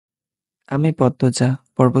আমি পদ্মজা,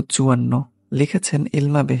 পর্ব ৫৪। লিখেছেন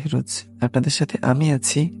এলমা বেহরুজ। আপনাদের সাথে আমি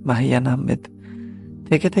আছি, মাহিয়ান আহমেদ।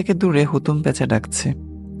 থেকে থেকে দূরে হুতুম পেঁচা ডাকছে,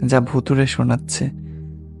 যা ভুতুরে শোনাচ্ছে।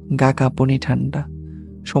 গা কাঁপুনি ঠান্ডা।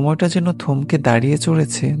 সময়টা যেন থমকে দাঁড়িয়ে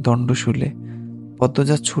চড়েছে দণ্ডশুলে।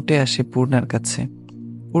 পদ্মজা ছুটে আসে পূর্ণার কাছে।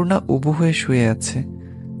 পূর্ণা উবু হয়ে শুয়ে আছে,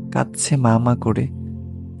 কাঁদছে মা মা করে।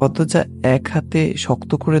 পদ্মজা এক হাতে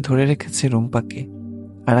শক্ত করে ধরে রেখেছে রুম্পাকে,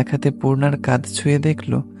 আর এক হাতে পূর্ণার কাঁধ ছুঁয়ে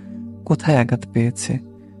দেখল কোথায় আঘাত পেয়েছে।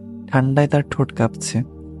 ঠান্ডায় তার ঠোঁট কাঁপছে।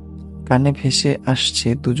 কানে ভেসে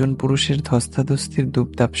আসছে দুজন পুরুষের ধস্তাধস্তির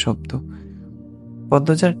দুপদাপ শব্দ।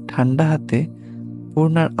 পদ্মজার ঠান্ডা হাতে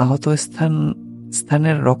পূর্ণার আহত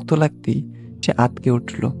স্থানের রক্ত লাগতেই সে আঁতকে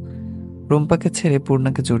উঠল। রুম্পাকে ছেড়ে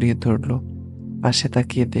পূর্ণাকে জড়িয়ে ধরল। পাশে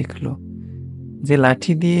তাকিয়ে দেখল যে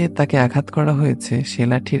লাঠি দিয়ে তাকে আঘাত করা হয়েছে সে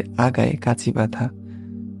লাঠির আগায় কাঁচি বাঁধা।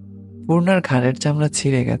 পূর্ণার ঘাড়ের চামড়া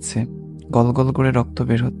ছিঁড়ে গেছে, গলগল করে রক্ত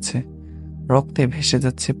বের হচ্ছে। রক্তে ভেসে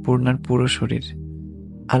যাচ্ছে পূর্ণার পুরো শরীর।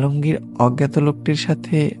 আলমগীর অজ্ঞাত লোকটির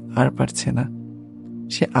সাথে আর পারছে না।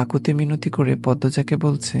 সে আকুতি মিনতি করে পদ্মজাকে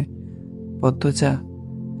বলছে, পদ্মজা,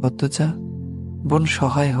 পদ্মজা, বোন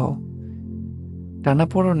সহায় হও।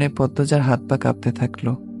 টানাপোড়েনে পদ্মজার হাত পা কাঁপতে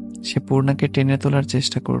থাকলো। সে পূর্ণাকে টেনে তোলার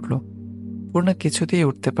চেষ্টা করলো। পূর্ণা কিছুতেই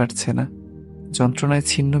উঠতে পারছে না, যন্ত্রণায়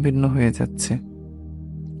ছিন্ন ভিন্ন হয়ে যাচ্ছে।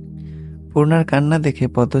 পূর্ণার কান্না দেখে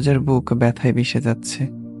পদ্মজার বুক ব্যথায় বিষে যাচ্ছে।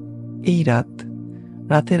 এই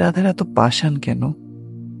রাতের আধার এত পাষাণ কেন?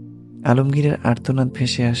 আলমগীরের আর্তনাদ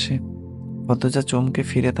ভেসে আসে। পদ্মজা চমকে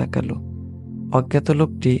ফিরে তাকালো। অজ্ঞাত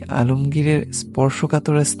লোকটি আলমগীরের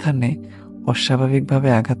স্পর্শকাতর স্থানে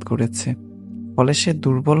অস্বাভাবিকভাবে আঘাত করেছে। ফলে সে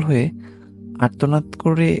দুর্বল হয়ে আর্তনাদ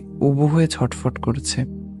করে উবু হয়ে ছটফট করছে।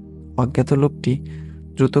 অজ্ঞাত লোকটি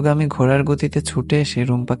দ্রুতগামী ঘোড়ার গতিতে ছুটে এসে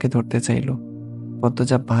রুম্পাকে ধরতে চাইল।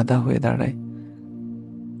 পদ্মজা বাধা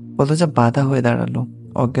হয়ে দাঁড়ালো।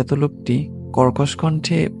 অজ্ঞাত লোকটি কর্কশ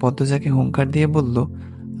কণ্ঠে পদ্মজাকে হুঙ্কার দিয়ে বলল,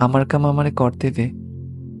 আমার কাম আমারে করতে দে।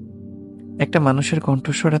 একটা মানুষের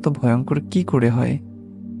কণ্ঠস্বর এত ভয়ঙ্কর কি করে হয়?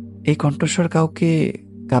 এই কণ্ঠস্বর কাউকে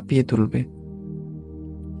কাঁপিয়ে তুলবে।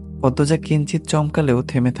 পদ্মজা কিঞ্চিত চমকালেও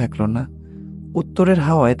থেমে থাকলো না। উত্তরের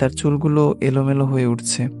হাওয়ায় তার চুলগুলো এলোমেলো হয়ে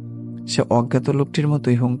উঠছে। সে অজ্ঞাত লোকটির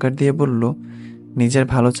মতোই হুঙ্কার দিয়ে বলল, নিজের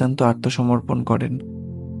ভালো চান তো আত্মসমর্পণ করেন।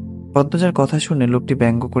 পদ্মজার কথা শুনে লোকটি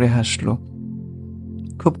ব্যঙ্গ করে হাসল।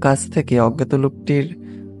 খুব কাছ থেকে অজ্ঞাত লোকটির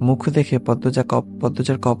মুখ দেখে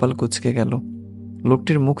পদ্মজার কপাল কুঁচকে গেল।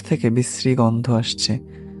 লোকটির মুখ থেকে বিশ্রী গন্ধ আসছে।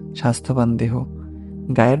 স্বাস্থ্যবান দেহ,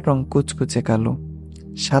 গায়ের রং কুচকুচে কালো,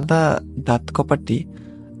 সাদা দাঁত কপাটি,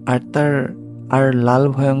 আর লাল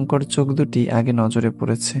ভয়ঙ্কর চোখ দুটি আগে নজরে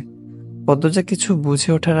পড়েছে। পদ্মজা কিছু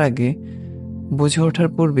বুঝে ওঠার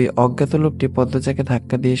পূর্বে অজ্ঞাত লোকটি পদ্মজাকে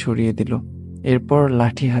ধাক্কা দিয়ে সরিয়ে দিল। এরপর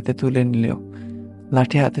লাঠি হাতে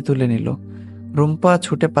তুলে নিল। রুম্পা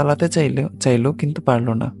ছুটে পালাতে চাইল কিন্তু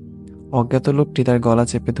পারল না। অজ্ঞাত লোকটি তার গলা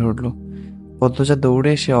চেপে ধরল। পদ্মজা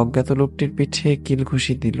দৌড়ে এসে অজ্ঞাত লোকটির পিঠে কিল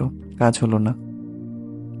ঘুষি দিল। কাজ হলো না।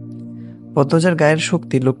 পদ্মজার গায়ের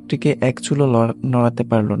শক্তি লোকটিকে এক চুলো নড়াতে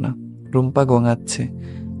পারল না। রুম্পা গোঙাচ্ছে।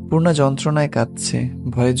 পূর্ণা যন্ত্রণায় কাঁদছে,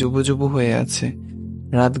 ভয়ে জুবুজুবু হয়ে আছে।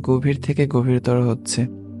 রাত গভীর থেকে গভীরতর হচ্ছে।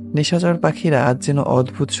 নিশাচর পাখিরা আজ যেন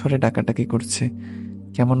অদ্ভুত স্বরে ডাকাডাকি করছে,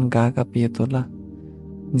 কেমন গা কাঁপিয়ে তোলা।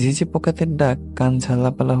 ঝিঝি পোকাতের ডাক কান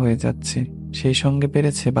ঝালাপালা হয়ে যাচ্ছে। সেই সঙ্গে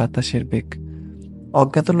বেড়েছে বাতাসের বেগ।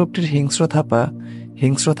 অজ্ঞাত লোকটির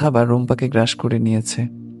হিংস্র থাবা রুম্পাকে গ্রাস করে নিয়েছে।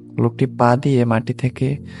 লোকটি পা দিয়ে মাটি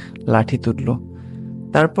থেকে লাঠি তুলল,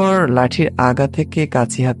 তারপর লাঠির আগা থেকে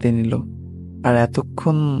কাঁচি হাতে নিল। আর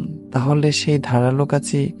এতক্ষণ তাহলে সেই ধারালো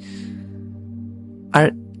কাঁচি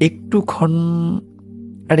আর একটু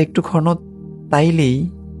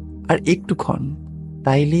ক্ষণ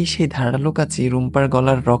তাইলেই সেই ধারালো কাঁচি রুম্পার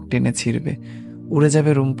গলার রক টেনে ছিঁড়বে। উড়ে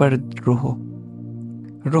যাবে রুম্পার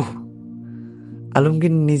রোহ।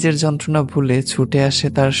 আলমগীর নিজের যন্ত্রণা ভুলে ছুটে আসে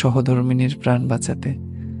তার সহধর্মিনীর প্রাণ বাঁচাতে।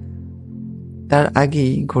 তার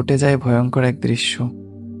আগেই ঘটে যায় ভয়ঙ্কর এক দৃশ্য।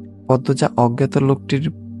 পদ্মজা অজ্ঞাত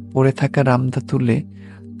লোকটির পড়ে থাকা রামদা তুলে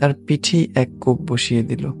তার পিঠেই এক কোপ বসিয়ে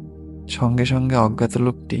দিল। সঙ্গে সঙ্গে অজ্ঞাত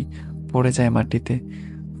লোকটি পড়ে যায় মাটিতে।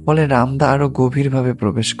 ফলে রামদা আরো গভীরভাবে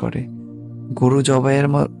প্রবেশ করে। গরু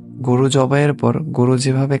জবাইয়ের পর গরু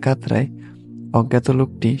যেভাবে কাতরায়, অজ্ঞাত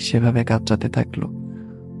লোকটি সেভাবে কাতরাতে থাকলো।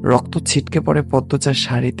 রক্ত ছিটকে পড়ে পদ্মজার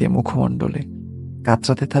শাড়িতে, মুখমণ্ডলে।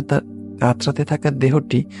 কাতরাতে থাকা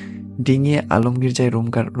দেহটি ডিঙিয়ে আলমগীর যায়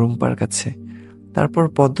রুম্পার কাছে। তারপর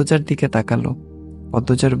পদ্মজার দিকে তাকালো।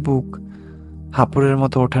 পদ্মজার বুক হাঁপুড়ের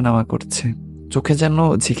মতো ওঠানামা করছে। চোখে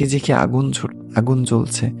যেন ঝিকে আগুন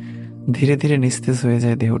জ্বলছে। ধীরে ধীরে নিস্তেজ হয়ে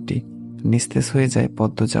যায় দেহটি, নিস্তেজ হয়ে যায়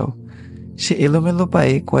পদ্মজাও। সে এলোমেলো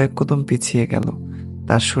পায়ে কয়েক কদম পিছিয়ে গেল।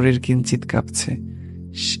 তার শরীর কিঞ্চিত কাঁপছে।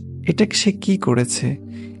 এটা সে কি করেছে?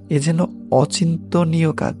 এ যেন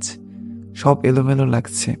অচিন্তনীয় কাজ। সব এলোমেলো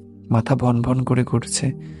লাগছে, মাথা ভন ভন করে ঘুরছে,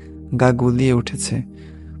 গা গুলিয়ে উঠেছে।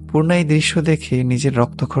 পূর্ণা এই দৃশ্য দেখে নিজের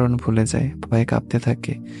রক্তক্ষরণ ভুলে যায়, ভয়ে কাঁপতে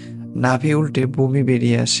থাকে, নাভি উল্টে বমি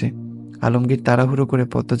বেরিয়ে আসে। আলমগীর তাড়াহুড়ো করে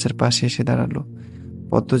পদ্মজার পাশে এসে দাঁড়ালো।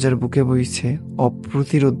 পদ্মজার বুকে বইছে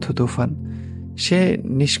অপ্রতিরোধ্য তুফান। সে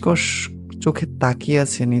নিষ্কষ চোখে তাকিয়ে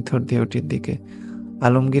আছে নিথর দেহটির দিকে।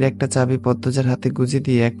 আলমগীর একটা চাবি পদ্মজার হাতে গুজে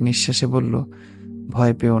দিয়ে এক নিঃশ্বাসে বলল,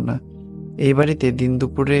 ভয় পেও না। এই বাড়িতে দিন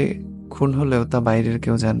দুপুরে খুন হলেও তা বাইরের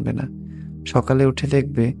কেউ জানবে না। সকালে উঠে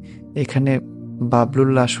দেখবে এখানে বাবলুর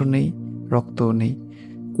লাশও নেই, রক্তও নেই।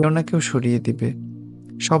 কেউ না কেউ সরিয়ে দিবে।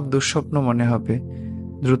 সব দুঃস্বপ্ন মনে হবে।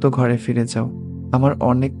 দ্রুত ঘরে ফিরে যাও। আমার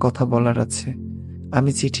অনেক কথা বলার আছে।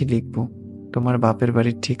 আমি চিঠি লিখব তোমার বাপের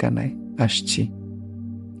বাড়ির ঠিকানায়। আসছি।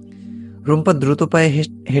 রুম্পা দ্রুত পায়ে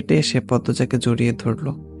হেঁটে এসে পদ্মজাকে জড়িয়ে ধরল।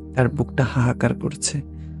 তার বুকটা হাহাকার করছে।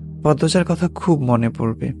 পদ্মজার কথা খুব মনে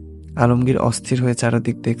পড়বে। আলমগীর অস্থির হয়ে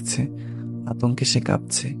চারদিক দেখছে, আতঙ্কে সে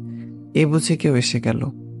কাঁপছে। এ বুঝে কেউ এসে গেল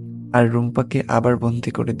আর রুম্পাকে আবার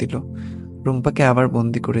বন্দি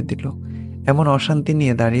করে দিল। এমন অশান্তি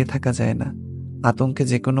নিয়ে দাঁড়িয়ে থাকা যায় না। আতঙ্কে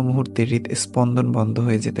যে কোনো মুহূর্তে হৃদস্পন্দন বন্ধ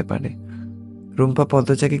হয়ে যেতে পারে। রুম্পা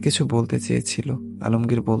পদ্মজাকে কিছু বলতে চেয়েছিল,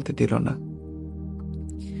 আলমগীর বলতে দিল না।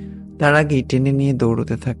 তার আগেই টেনে নিয়ে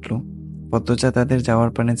দৌড়তে থাকলো। পদ্মজা তাদের যাওয়ার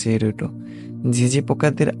পানে চেয়ে রইল। ঝিঝি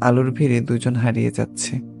পোকাদের আলোর ভিড়ে দুজন হারিয়ে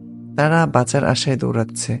যাচ্ছে। তারা বাঁচার আশায়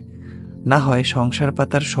দৌড়াচ্ছে, না হয় সংসার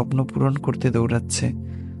পাতার স্বপ্ন পূরণ করতে দৌড়াচ্ছে।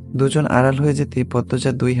 দুজন আড়াল হয়ে যেতে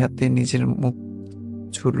পদ্মজা দুই হাতে নিজের মুখ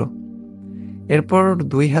ছুল। এরপর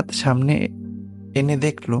দুই হাত সামনে এনে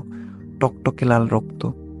দেখল টকটকে লাল রক্ত।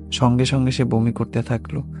 সঙ্গে সঙ্গে সে বমি করতে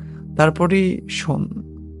থাকলো।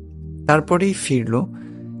 তারপরেই ফিরল।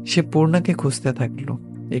 সে পূর্ণাকে খুঁজতে থাকলো।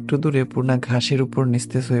 একটু দূরে পূর্ণা ঘাসের উপর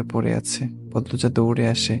নিস্তেজ হয়ে পড়ে আছে। পদ্মজা দৌড়ে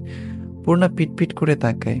আসে। পূর্ণা পিটপিট করে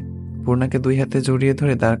তাকায়। পূর্ণাকে দুই হাতে জড়িয়ে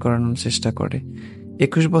ধরে দাঁড় করানোর চেষ্টা করে।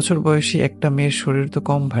 21 বছর বয়সী একটা মেয়ের শরীর তো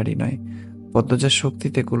কম ভারী নয়। পদ্মজার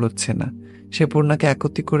শক্তিতে কুলোচ্ছে না। সে পূর্ণাকে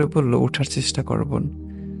একতি করে বলল, ওঠার চেষ্টা কর বোন।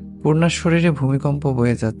 পূর্ণার শরীরে ভূমিকম্প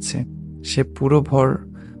বয়ে যাচ্ছে। সে পুরো ভর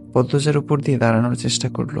পদ্মজার উপর দিয়ে দাঁড়ানোর চেষ্টা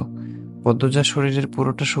করলো। পদ্মজার শরীরের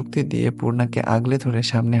পুরোটা শক্তি দিয়ে পূর্ণাকে আগলে ধরে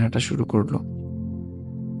সামনে হাঁটা শুরু করলো।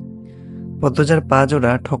 পদ্মজার পা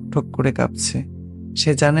জোড়া ঠক ঠক করে কাঁপছে।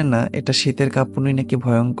 সে জানে না এটা শীতের কাঁপুনি নাকি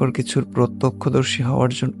ভয়ঙ্কর কিছুর প্রত্যক্ষদর্শী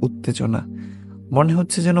হওয়ার জন্য উত্তেজনা। মনে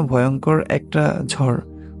হচ্ছে যেন ভয়ঙ্কর একটা ঝড়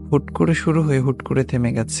হুট করে শুরু হয়ে হুট করে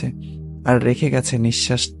থেমে গেছে, আর রেখে গেছে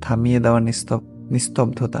নিঃশ্বাস থামিয়ে দেওয়া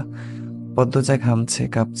নিস্তব্ধতা। পদ্মজা ঘামছে,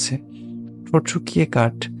 কাঁপছে, ঠোঁট শুকিয়ে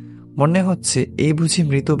কাঠ। মনে হচ্ছে এই বুঝি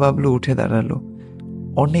মৃত বাবলু উঠে দাঁড়ালো।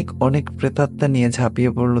 অনেক অনেক প্রেতাত্মা নিয়ে ঝাঁপিয়ে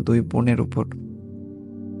পড়ল দুই বোনের উপর।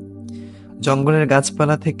 জঙ্গলের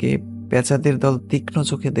গাছপালা থেকে পেঁচাদের দল তীক্ষ্ণ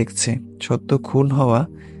চোখে দেখছে সদ্য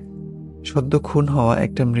খুন হওয়া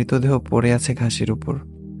একটা মৃতদেহ পড়ে আছে ঘাসের উপর।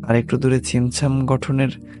 আর একটু দূরে ছিমছাম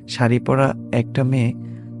গঠনের শাড়ি পরা একটা মেয়ে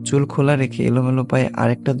চুল খোলা রেখে এলোমেলো পায়ে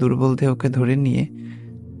আরেকটা দুর্বল দেহকে ধরে নিয়ে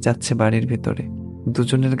যাচ্ছে বাড়ির ভেতরে।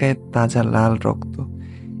 দুজনের গায়ে তাজা লাল রক্ত।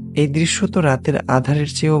 এই দৃশ্য তো রাতের আধারের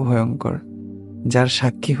চেয়েও ভয়ঙ্কর, যার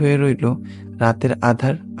সাক্ষী হয়ে রইল রাতের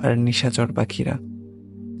আধার আর নিশাচর পাখিরা।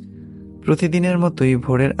 প্রতিদিনের মতোই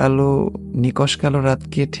ভোরের আলো নিকষ কালো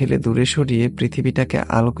রাতকে ঠেলে দূরে সরিয়ে পৃথিবীটাকে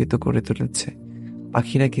আলোকিত করে তুলেছে।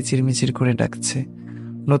 পাখিরা কিচিরমিচির করে ডাকছে।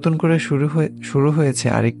 নতুন করে শুরু হয়েছে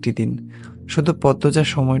আরেকটি দিন। শুধু পদ্মজার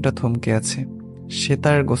সময়টা থমকে আছে। সে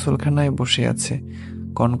তার গোসলখানায় বসে আছে,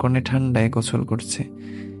 কনকনে ঠান্ডায় গোসল করছে।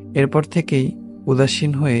 এরপর থেকেই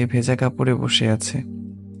উদাসীন হয়ে ভেজা কাপড়ে বসে আছে।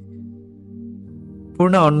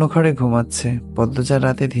 পূর্ণা অন্য ঘরে ঘুমাচ্ছে। পদ্মজা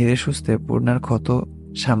রাতে ধীরে সুস্থে পূর্ণার ক্ষত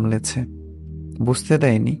সামলেছে। বুঝতে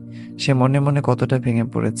দেয়নি সে মনে মনে কতটা ভেঙে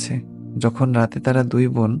পড়েছে। যখন রাতে তারা দুই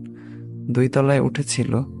বোন 2 তলায়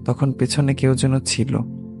উঠেছিল, তখন পেছনে কেউ যেন ছিল।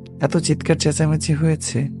 এত চিৎকার চেঁচামেচি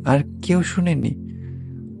হয়েছে আর কেউ শুনেনি।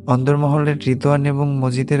 অন্দরমহলের রিদওয়ান এবং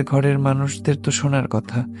মজিদের ঘরের মানুষদের তো শোনার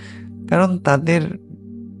কথা, কারণ তাদের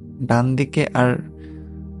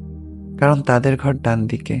ঘর ডান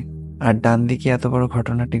দিকে, আর ডান দিকে এত বড়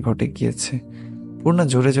ঘটনাটি ঘটে গিয়েছে। পূর্ণা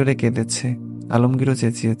জোরে জোরে কেঁদেছে। আলমগীরও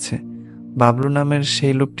চেঁচিয়েছে। বাবলু নামের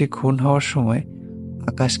সেই লোকটি খুন হওয়ার সময়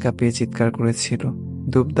আকাশ কাঁপিয়ে চিৎকার করেছিল,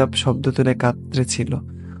 দুপদাপ শব্দ তুলে কাতরেছিল।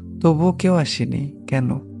 তবুও কেউ আসেনি কেন?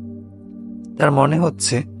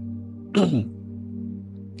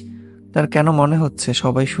 তার কেন মনে হচ্ছে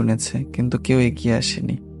সবাই শুনেছে, কিন্তু কেউ এগিয়ে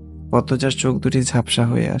আসেনি। পদ্মজার চোখ দুটি ঝাপসা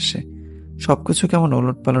হয়ে আসে। সবকিছু কেমন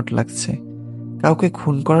ওলটপালট লাগছে। কাউকে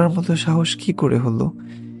খুন করার মতো সাহস কি করে হলো?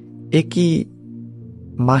 এ কি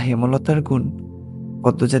মা হেমলতার গুণ?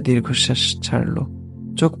 পদ্মজা দীর্ঘশ্বাস ছাড়ল।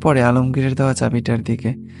 চোখ পড়ে আলমগীরের দেওয়া চাবিটার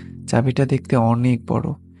দিকে। চাবিটা দেখতে অনেক বড়।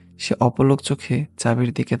 সে অপলক চোখে চাবির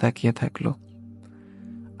দিকে তাকিয়ে থাকলো।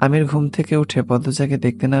 আমির ঘুম থেকে উঠে পদ্মজাকে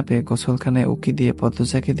দেখতে না পেয়ে গোসলখানায় উকি দিয়ে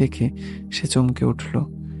পদ্মজাকে দেখে সে চমকে উঠল।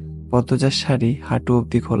 পদ্মজার শাড়ি হাঁটু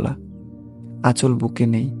অবধি খোলা, আঁচল বুকে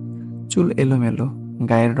নেই, চুল এলোমেলো,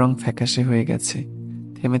 গায়ের রং ফ্যাকাশে হয়ে গেছে,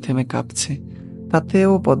 থেমে থেমে কাঁপছে।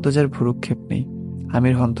 তাতেও পদ্মজার ভ্রুক্ষেপ নেই।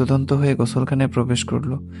 আমির হন্তদন্ত হয়ে গোসলখানায় প্রবেশ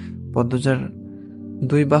করল। পদ্মজার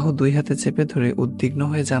দুই বাহু দুই হাতে চেপে ধরে উদ্বিগ্ন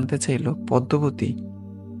হয়ে জানতে চাইল, পদ্মবতী,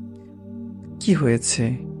 কি হয়েছে?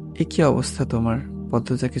 এ কি অবস্থা তোমার?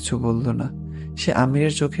 পদ্মজা কিছু বলল না। সে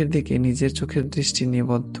আমিরের চোখের দিকে নিজের চোখের দৃষ্টি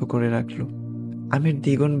নিবদ্ধ করে রাখল। আমির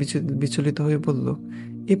দ্বিগুণ বিচলিত হয়ে বলল,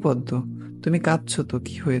 এ পদ্ম, তুমি কাঁদছ তো,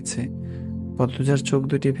 কি হয়েছে? পদ্মজার চোখ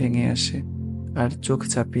দুটি ভেঙে আসে, আর চোখ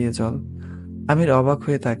চাপিয়ে জল। আমির অবাক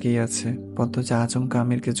হয়ে তাকিয়ে আছে। পদ্মজা আচমকা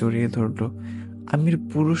আমিরকে জড়িয়ে ধরল। আমির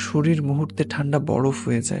পুরো শরীর মুহূর্তে ঠান্ডা বরফ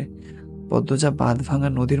হয়ে যায়। পদ্মজা বাঁধ ভাঙা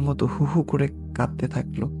নদীর মতো হু হু করে কাঁদতে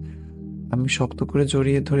থাকলো। আমি শক্ত করে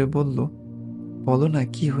জড়িয়ে ধরে বলল, বলো না,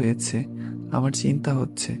 কি হয়েছে? আমার চিন্তা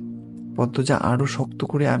হচ্ছে। পদ্মজা আরো শক্ত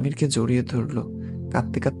করে আমিরকে জড়িয়ে ধরল।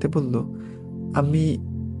 কাঁদতে কাঁদতে বলল, আমি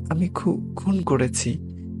আমি খুন করেছি।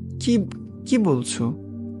 কি কি বলছো?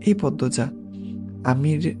 এই পদ্মজা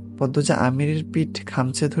আমিরের পিঠ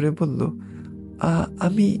খামচে ধরে বলল,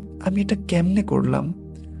 আমি আমি এটা কেমনে করলাম?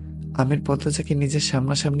 আমির পদ্মজাকে নিজের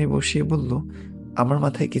সামনাসামনি বসিয়ে বলল, আমার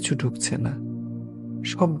মাথায় কিছু ঢুকছে না,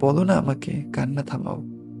 সব বলো না আমাকে, কান্না থামাও।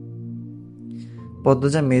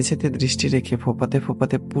 পদ্মজা মেঝেতে দৃষ্টি রেখে ফোপাতে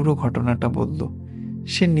ফোপাতে পুরো ঘটনাটা বলল।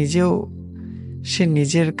 সে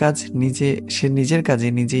নিজের কাজে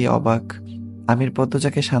নিজেই অবাক। আমির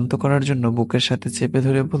পদ্মজাকে শান্ত করার জন্য বুকের সাথে চেপে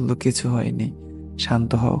ধরে বলল, কিছু হয়নি,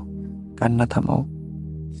 শান্ত হও, কান্না থামাও।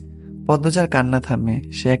 পদ্মজার কান্না থামে।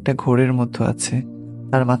 সে একটা ঘোরের মধ্যে আছে।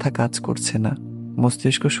 তার মাথা কাজ করছে না,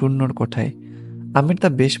 মস্তিষ্ক শূন্যর কোঠায়। আমির তা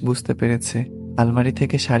বেশ বুঝতে পেরেছে। আলমারি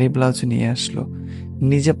থেকে শাড়ি ব্লাউজ নিয়ে আসলো,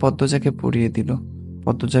 নিজে পদ্মজাকে পরিয়ে দিল।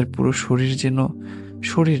 পদ্মজার পুরো শরীর যেন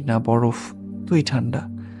শরীর না, বরফ, তুই ঠান্ডা।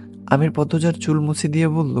 আমির পদ্মজার চুল মুছে দিয়ে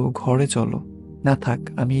বলল, ঘরে চলো। না থাক,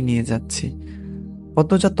 আমি নিয়ে যাচ্ছি।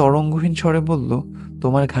 পদ্মজা তরঙ্গহীন স্বরে বলল,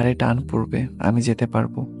 তোমার ঘাড়ে টান পড়বে, আমি যেতে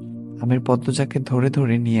পারবো। আমির পদ্মজাকে ধরে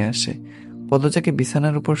ধরে নিয়ে আসে। পদ্মজাকে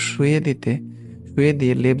বিছানার উপর শুয়ে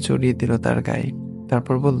দিয়ে লেপ জড়িয়ে দিল তার গায়ে।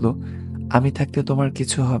 তারপর বলল, আমি থাকতে তোমার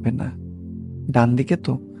কিছু হবে না। ডান দিকে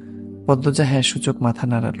তো? পদ্মজা হ্যাঁ সূচক মাথা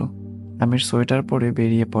নাড়ালো। আমির সোয়েটার পরে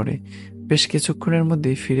বেরিয়ে পড়ে। বেশ কিছুক্ষণের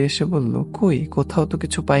মধ্যেই ফিরে এসে বলল, কই, কোথাও তো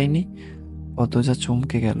কিছু পাইনি। পদ্মজা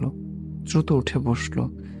চমকে গেল, দ্রুত উঠে বসলো।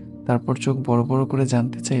 তারপর চোখ বড় বড় করে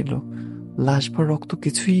জানতে চাইল, লাশ বা রক্ত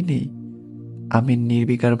কিছুই নেই? আমির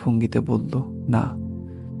নির্বিকার ভঙ্গিতে বলল, না,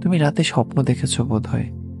 তুমি রাতে স্বপ্ন দেখেছ বোধ হয়।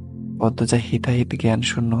 পদ্মজা হিতাহিত জ্ঞান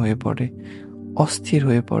শূন্য হয়ে পড়ে, অস্থির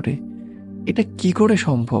হয়ে পড়ে। এটা কি করে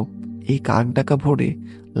সম্ভব? এই কাক ডাকা ভোরে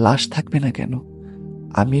লাশ থাকবে না কেন?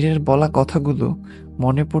 আমিরের বলা কথাগুলো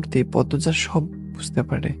মনে পড়তেই পদ্মজা সব বুঝতে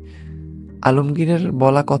পারে। আলমগীরের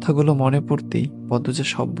বলা কথাগুলো মনে পড়তেই পদ্মজা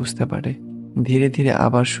সব বুঝতে পারে। ধীরে ধীরে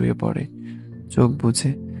আবার শুয়ে পড়ে। চোখ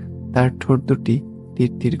বুঝে তার ঠোঁট দুটি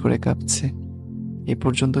তীর তীর করে কাঁপছে। এ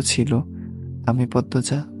পর্যন্ত ছিল আমি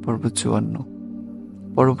পদ্মজা পর্ব ৫৪।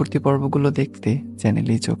 পরবর্তী পর্বগুলো দেখতে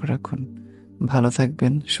চ্যানেলেই চোখ রাখুন। ভালো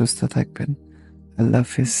থাকবেন, সুস্থ থাকবেন। আল্লাহ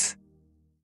হাফিজ।